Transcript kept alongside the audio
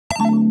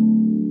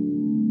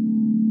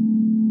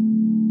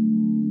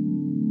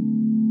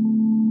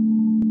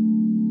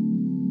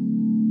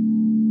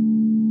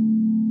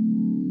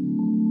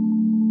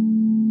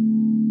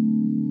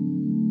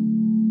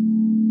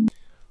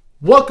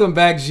Welcome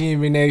back,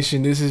 Gmb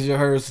Nation. This is your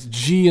host,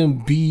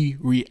 Gmb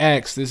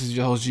Reacts. This is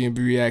your host, Gmb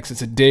Reacts, and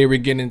today we're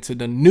getting into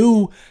the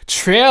new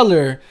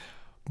trailer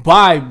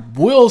by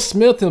Will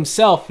Smith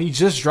himself. He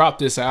just dropped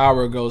this an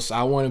hour ago, so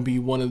I want to be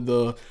one of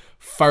the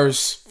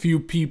first few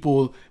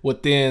people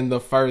within the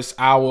first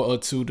hour or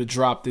two to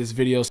drop this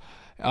video.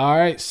 All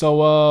right,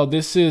 so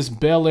this is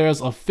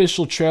BEL-AIR's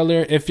official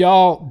trailer. If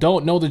y'all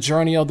don't know the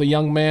journey of the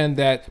young man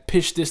that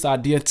pitched this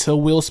idea to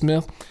Will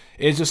Smith,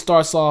 it just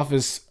starts off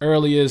as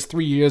early as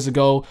 3 years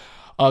ago.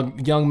 A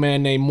young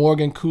man named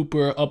Morgan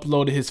Cooper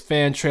uploaded his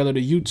fan trailer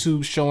to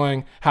YouTube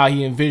showing how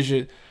he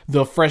envisioned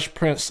the Fresh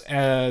Prince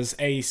as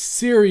a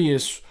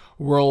serious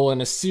role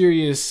and a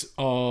serious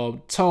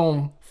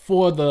tone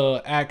for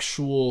the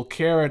actual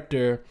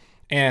character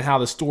and how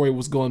the story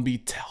was going to be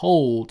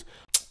told.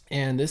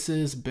 And this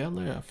is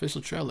BEL-AIR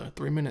official trailer.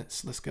 3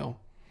 minutes. Let's go.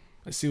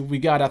 Let's see what we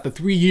got after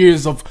 3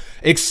 years of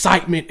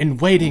excitement and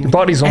waiting. Your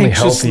body's only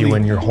healthy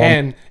when you're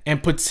home.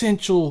 And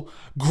potential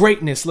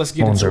greatness. Let's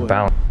get into it.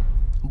 Bound.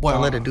 Boy, I'll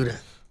let it do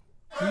that.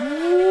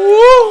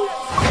 Woo!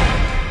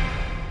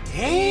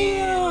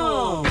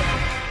 Damn!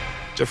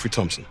 Jeffrey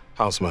Thompson,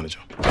 house manager.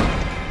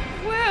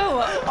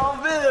 Will! Oh,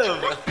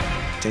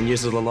 Viv! 10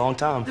 years is a long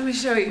time. Let me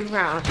show you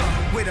around.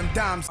 With them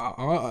dimes.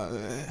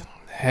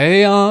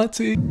 Hey,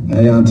 auntie.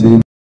 Hey,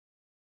 auntie.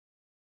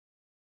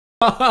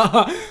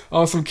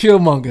 On some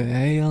Killmonger.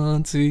 Hey,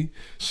 auntie.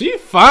 She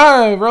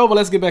fine, bro. But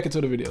let's get back into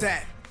the video.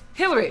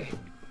 Hillary!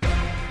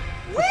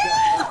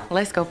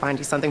 Let's go find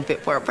you something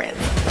fit for a prince.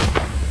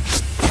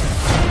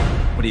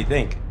 What do you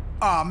think?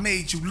 I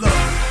made you look.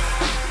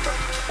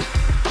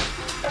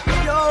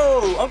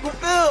 Yo, Uncle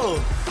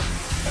Phil!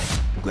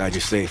 I'm glad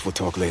you're safe. We'll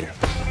talk later.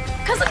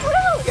 Cousin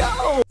Will!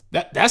 Yo!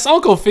 That's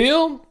Uncle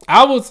Phil.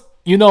 I was,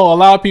 a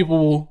lot of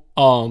people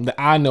that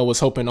I know was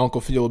hoping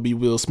Uncle Phil would be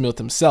Will Smith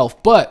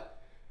himself, but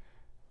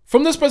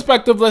from this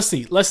perspective, let's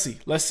see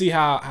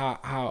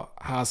how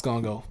it's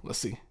gonna go. Let's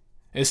see.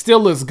 It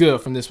still looks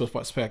good from this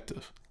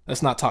perspective.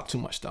 Let's not talk too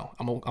much though.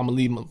 I'm gonna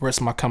leave the rest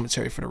of my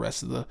commentary for the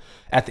rest of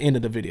at the end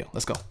of the video.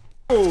 Let's go.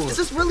 Is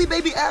this really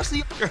baby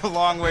Ashley? You're a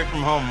long way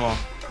from home, Mom.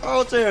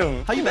 Oh,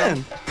 Tim. How you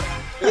been?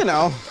 You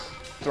know,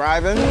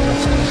 thriving.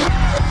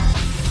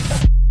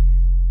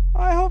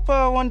 I hope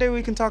one day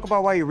we can talk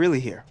about why you're really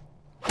here.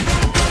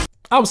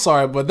 I'm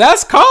sorry, but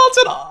that's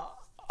Carlton.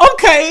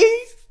 Okay.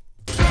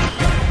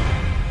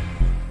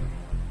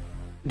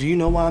 Do you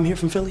know why I'm here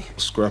from Philly?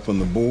 Scrapping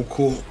the bull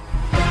court.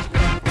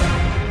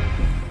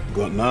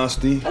 Got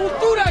nasty. Who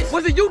threw that?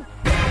 Was it you?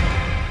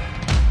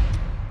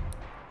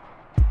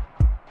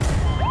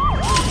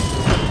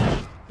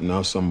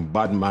 Now some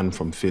bad man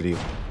from Philly,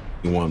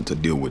 you want to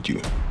deal with you.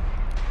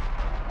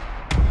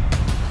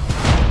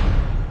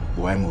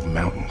 Boy, I moved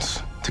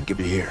mountains to get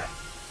you here.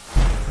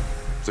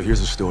 So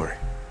here's the story.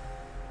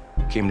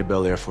 Came to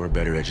BEL-AIR for a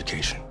better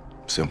education.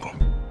 Simple.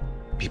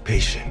 Be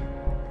patient.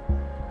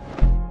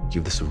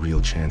 Give this a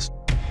real chance.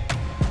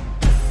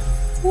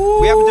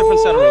 We have a different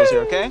set of rules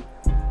here, okay?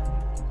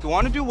 If you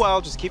want to do well,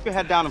 just keep your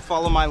head down and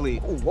follow my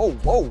lead. Whoa,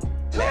 whoa.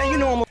 Man, you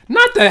know I'm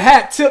Not the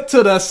hat tip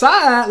to the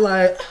side,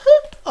 like,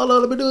 hold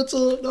on, let me do it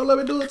to him. Don't let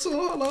me do it to him.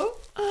 Hold on.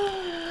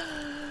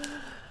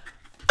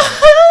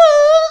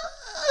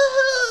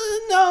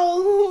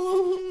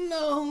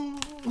 No.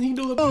 He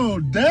do it. Oh,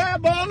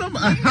 dab on him.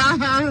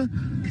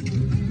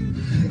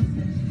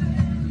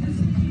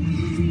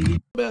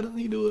 Better.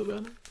 He do it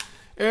better.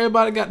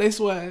 Everybody got their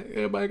swag.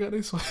 I'm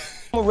gonna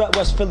rep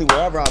West Philly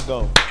wherever I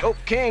go. Oh,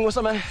 King, what's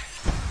up, man?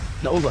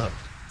 No love.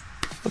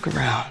 Look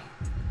around.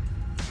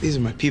 These are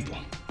my people.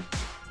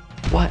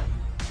 What?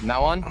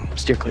 Now on?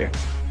 Steer clear.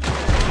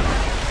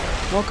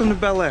 Welcome to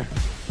BEL-AIR.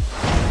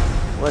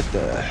 What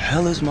the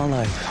hell is my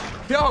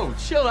life? Yo,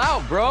 chill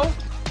out, bro.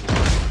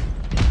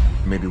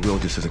 Maybe Will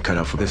just isn't cut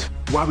out for this.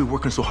 Why are we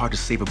working so hard to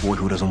save a boy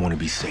who doesn't want to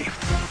be saved?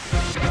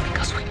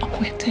 Because we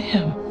owe it to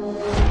him.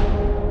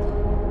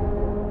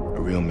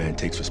 A real man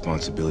takes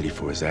responsibility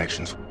for his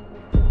actions.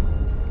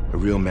 A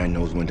real man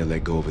knows when to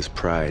let go of his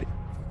pride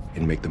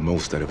and make the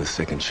most out of a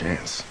second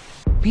chance.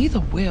 Be the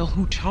Will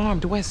who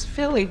charmed West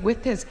Philly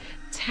with his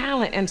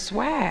talent and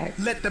swag.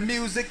 Let the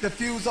music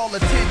diffuse all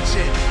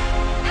attention.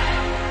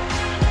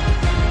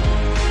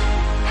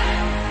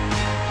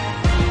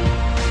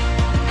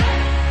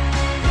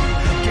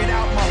 Get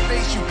out my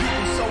face, you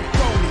people so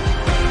phony.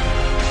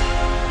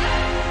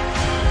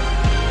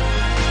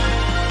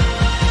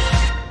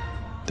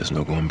 There's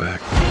no going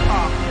back.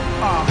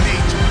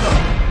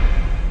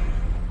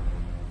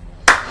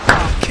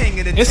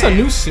 It's a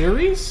new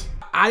series?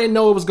 I didn't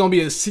know it was going to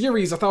be a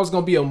series. I thought it was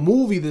going to be a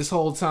movie this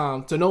whole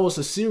time. To know it's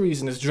a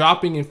series and it's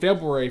dropping in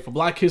February for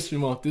Black History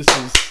Month. This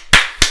is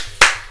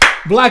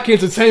Black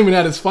entertainment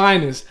at its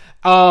finest.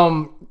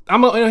 I'm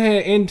going to go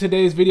ahead and end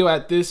today's video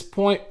at this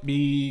point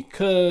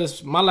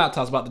because my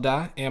laptop's about to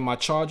die and my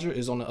charger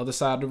is on the other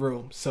side of the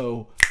room.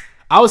 So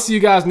I will see you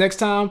guys next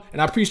time,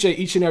 and I appreciate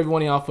each and every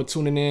one of y'all for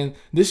tuning in.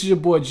 This is your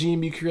boy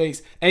Gmb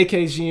Creates,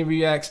 aka Gmb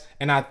Reacts,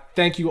 and I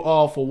thank you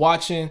all for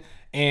watching.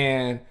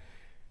 And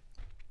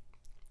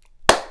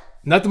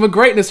Nothing but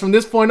greatness from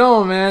this point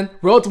on, man.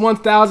 Road to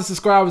 1,000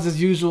 subscribers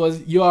as usual.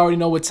 As you already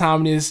know what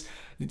time it is.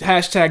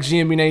 Hashtag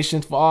GMB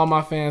Nation for all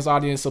my fans,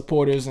 audience,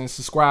 supporters, and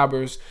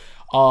subscribers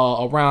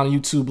around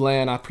YouTube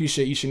land. I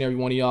appreciate each and every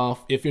one of y'all.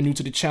 If you're new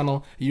to the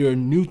channel, you're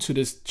new to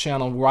this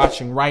channel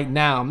watching right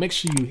now, make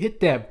sure you hit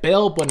that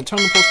bell button, turn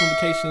on post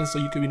notifications so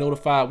you can be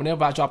notified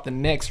whenever I drop the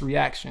next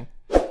reaction.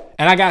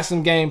 And I got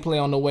some gameplay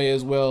on the way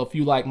as well. If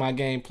you like my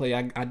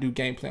gameplay, I do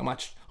gameplay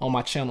on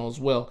my channel as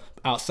well,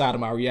 outside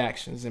of my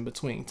reactions in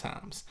between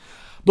times.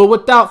 But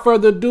without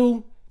further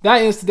ado,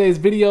 that ends today's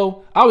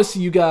video. I will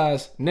see you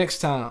guys next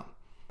time.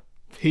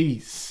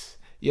 Peace.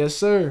 Yes,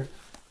 sir.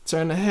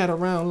 Turn the hat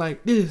around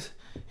like this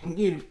and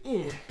get it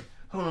in.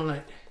 Hold on,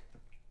 like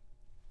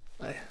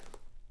that.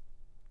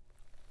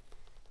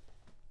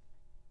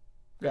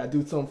 Gotta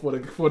do something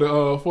for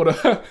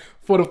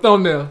the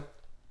thumbnail.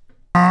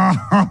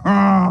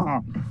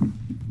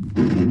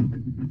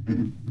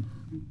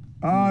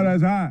 Oh,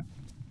 that's hot.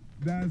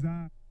 That's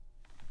hot.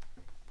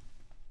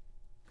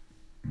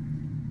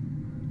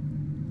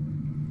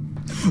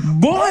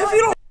 Boy, if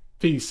you don't.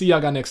 Peace. See y'all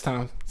guys next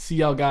time. See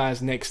y'all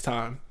guys next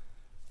time.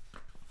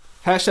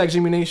 Hashtag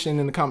Gmb Nation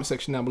in the comment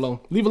section down below.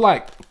 Leave a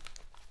like.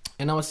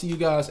 And I will see you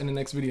guys in the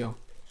next video.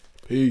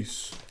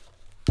 Peace.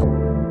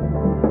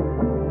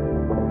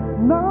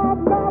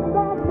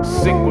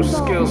 Single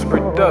Skills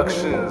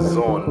Productions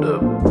on the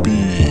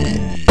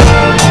beat.